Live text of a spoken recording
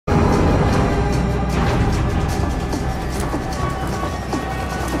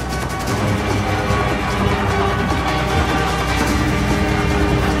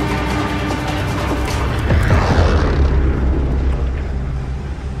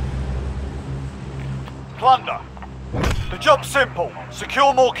Plunder. The job's simple.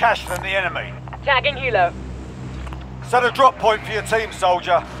 Secure more cash than the enemy. Tagging helo. Set a drop point for your team,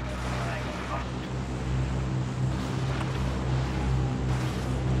 soldier.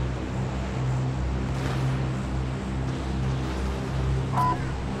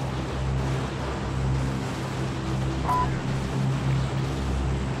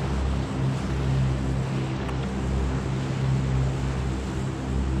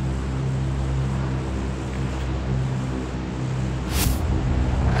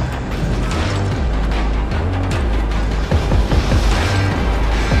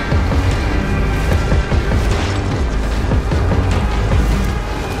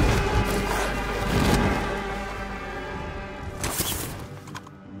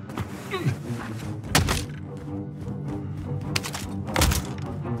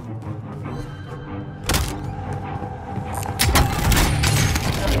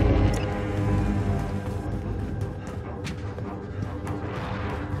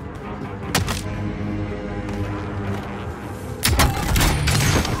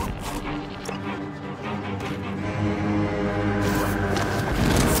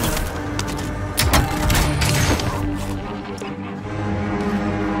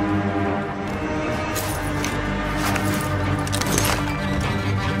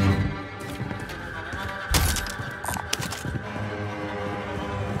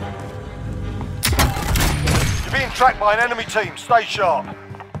 Tracked by an enemy team. Stay sharp. Move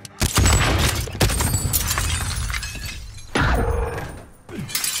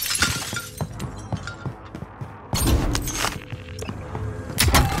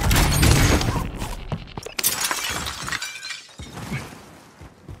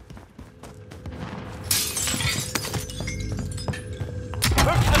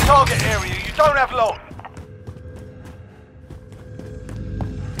to the target area. You don't have long.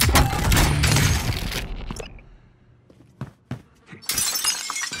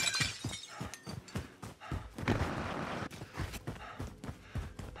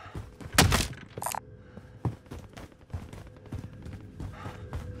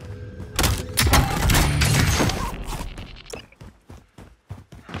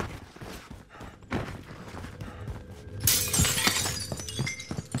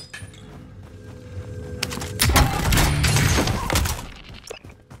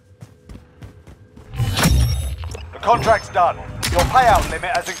 Contract's done. Your payout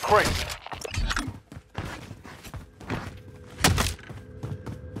limit has increased.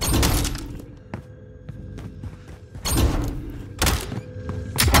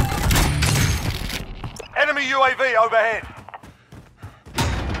 Enemy UAV overhead.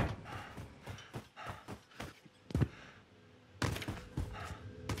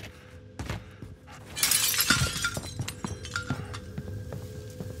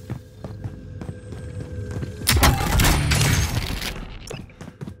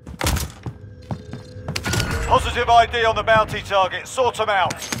 Positive ID on the bounty target. Sort them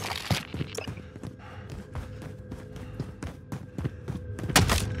out.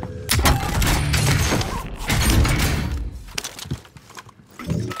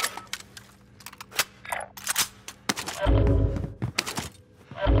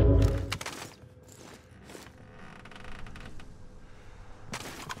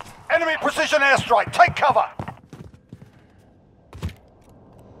 Enemy precision airstrike. Take cover.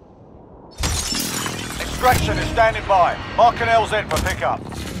 Extraction is standing by. Mark an LZ for pickup.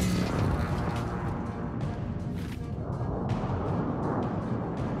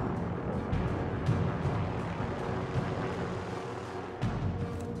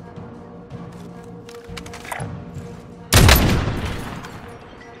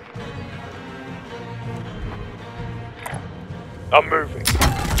 I'm moving.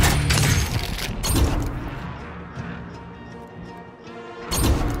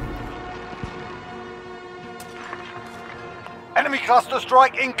 Enemy cluster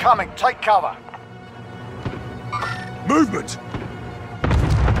strike incoming. Take cover. Movement!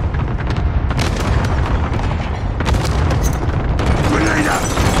 Grenade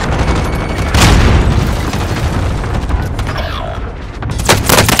out!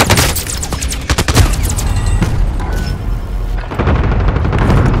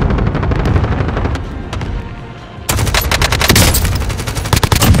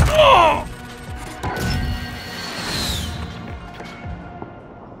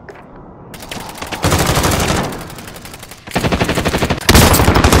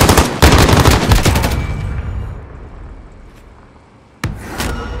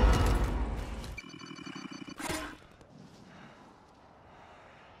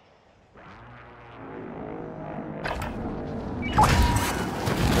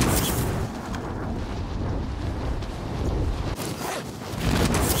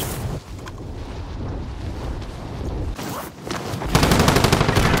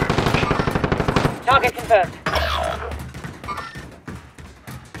 confirmed.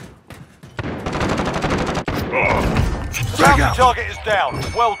 Bounty target is down.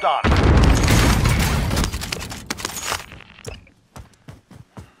 Well done.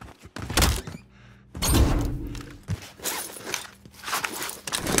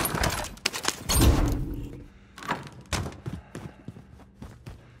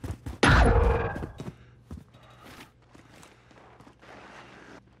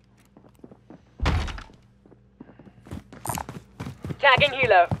 Tagging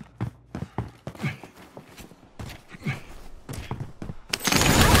helo.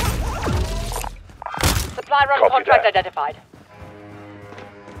 Supply run Copy contract that. identified.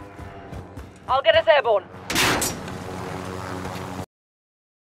 I'll get us airborne.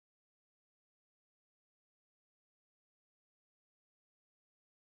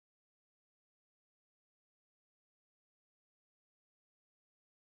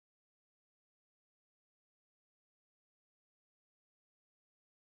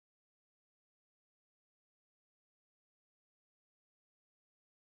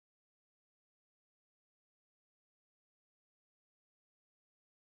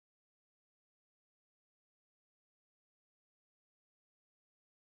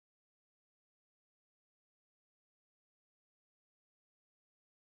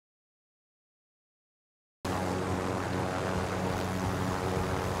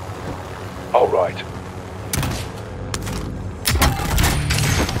 All right.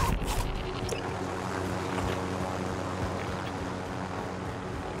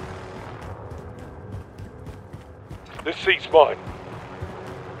 This seat's mine.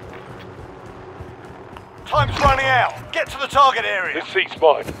 Time's running out. Get to the target area. This seat's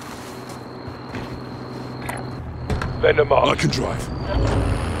mine. Lend a mark. I can drive.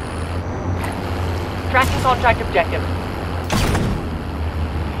 Tracking contract objective.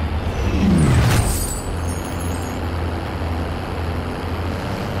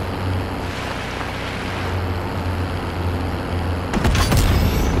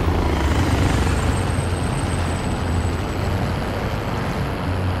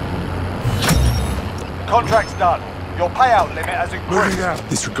 Contract's done. Your payout limit has Moving increased. out.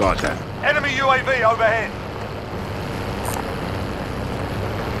 Disregard that. Enemy UAV overhead.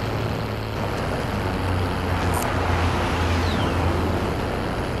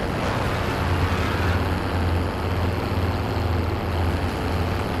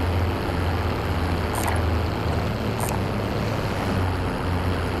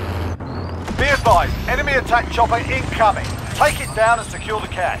 Be advised, enemy attack chopper incoming. Take it down and secure the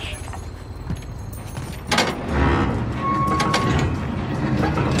cache.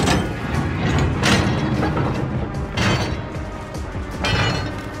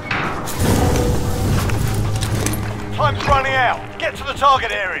 Time's running out. Get to the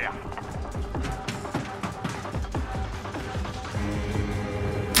target area.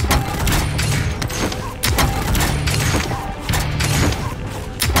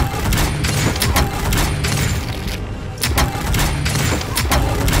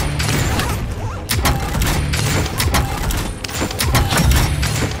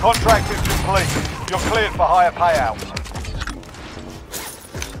 Contract is complete. You're cleared for higher payouts.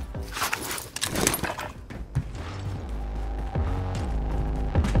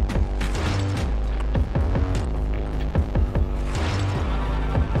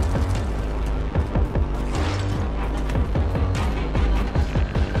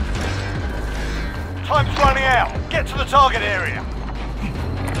 Time's running out. Get to the target area.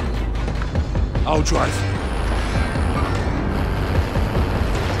 I'll drive.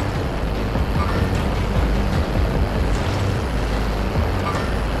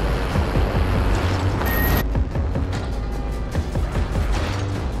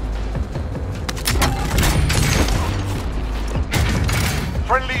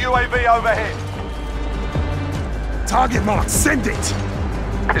 Friendly UAV overhead. Target mark. Send it.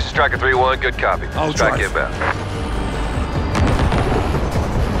 This is Striker 3-1, good copy. I'll Strike drive. inbound.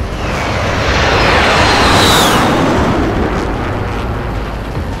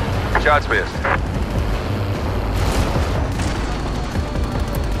 Shots missed.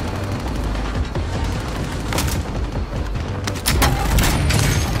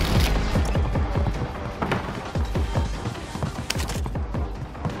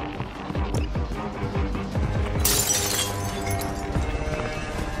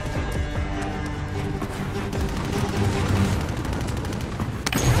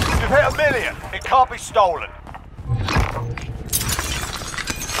 You've hit $1 million. It can't be stolen.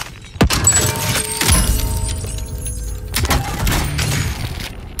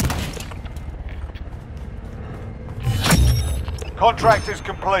 Contract is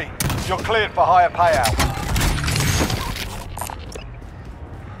complete. You're cleared for higher payout.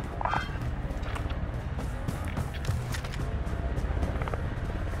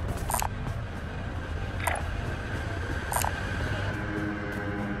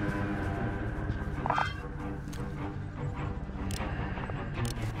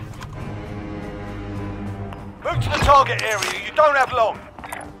 Move to the target area, you don't have long.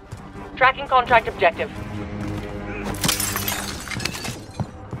 Tracking contract objective.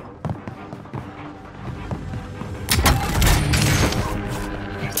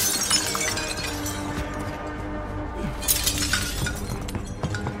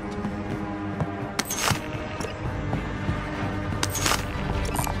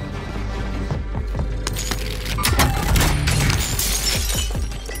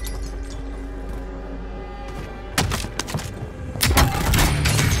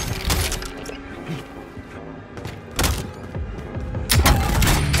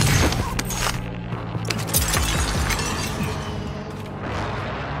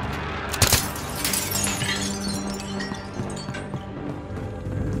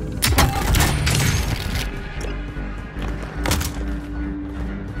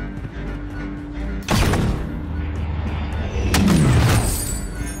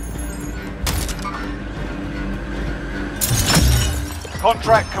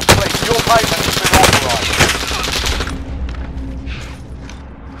 Contract complete. Your payment has been authorized.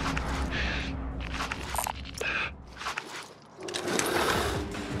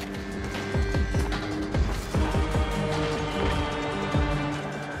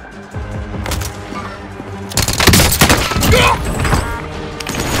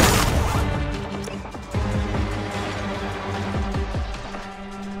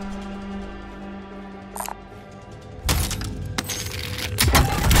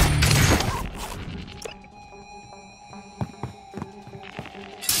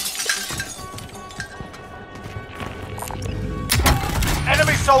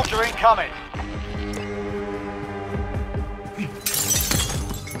 Enemy soldier incoming.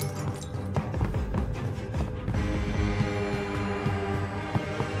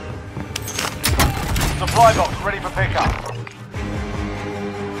 Supply box ready for pickup.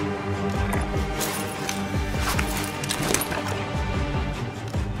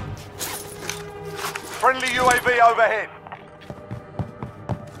 Friendly UAV overhead.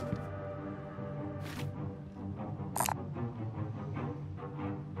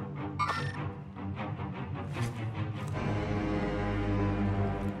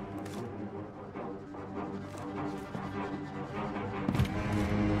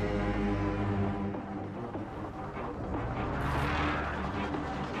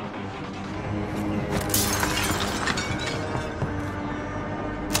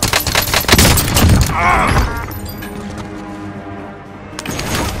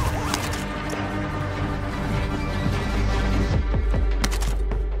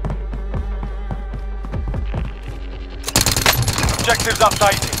 Objectives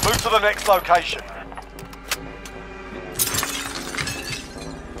updated. Move to the next location.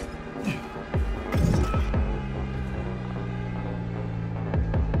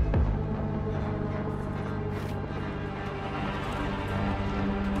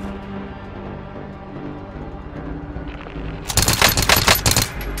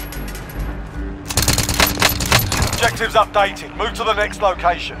 Objectives updated. Move to the next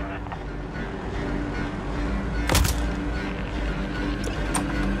location.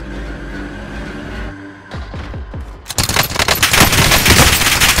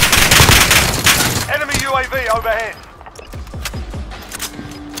 Enemy UAV overhead.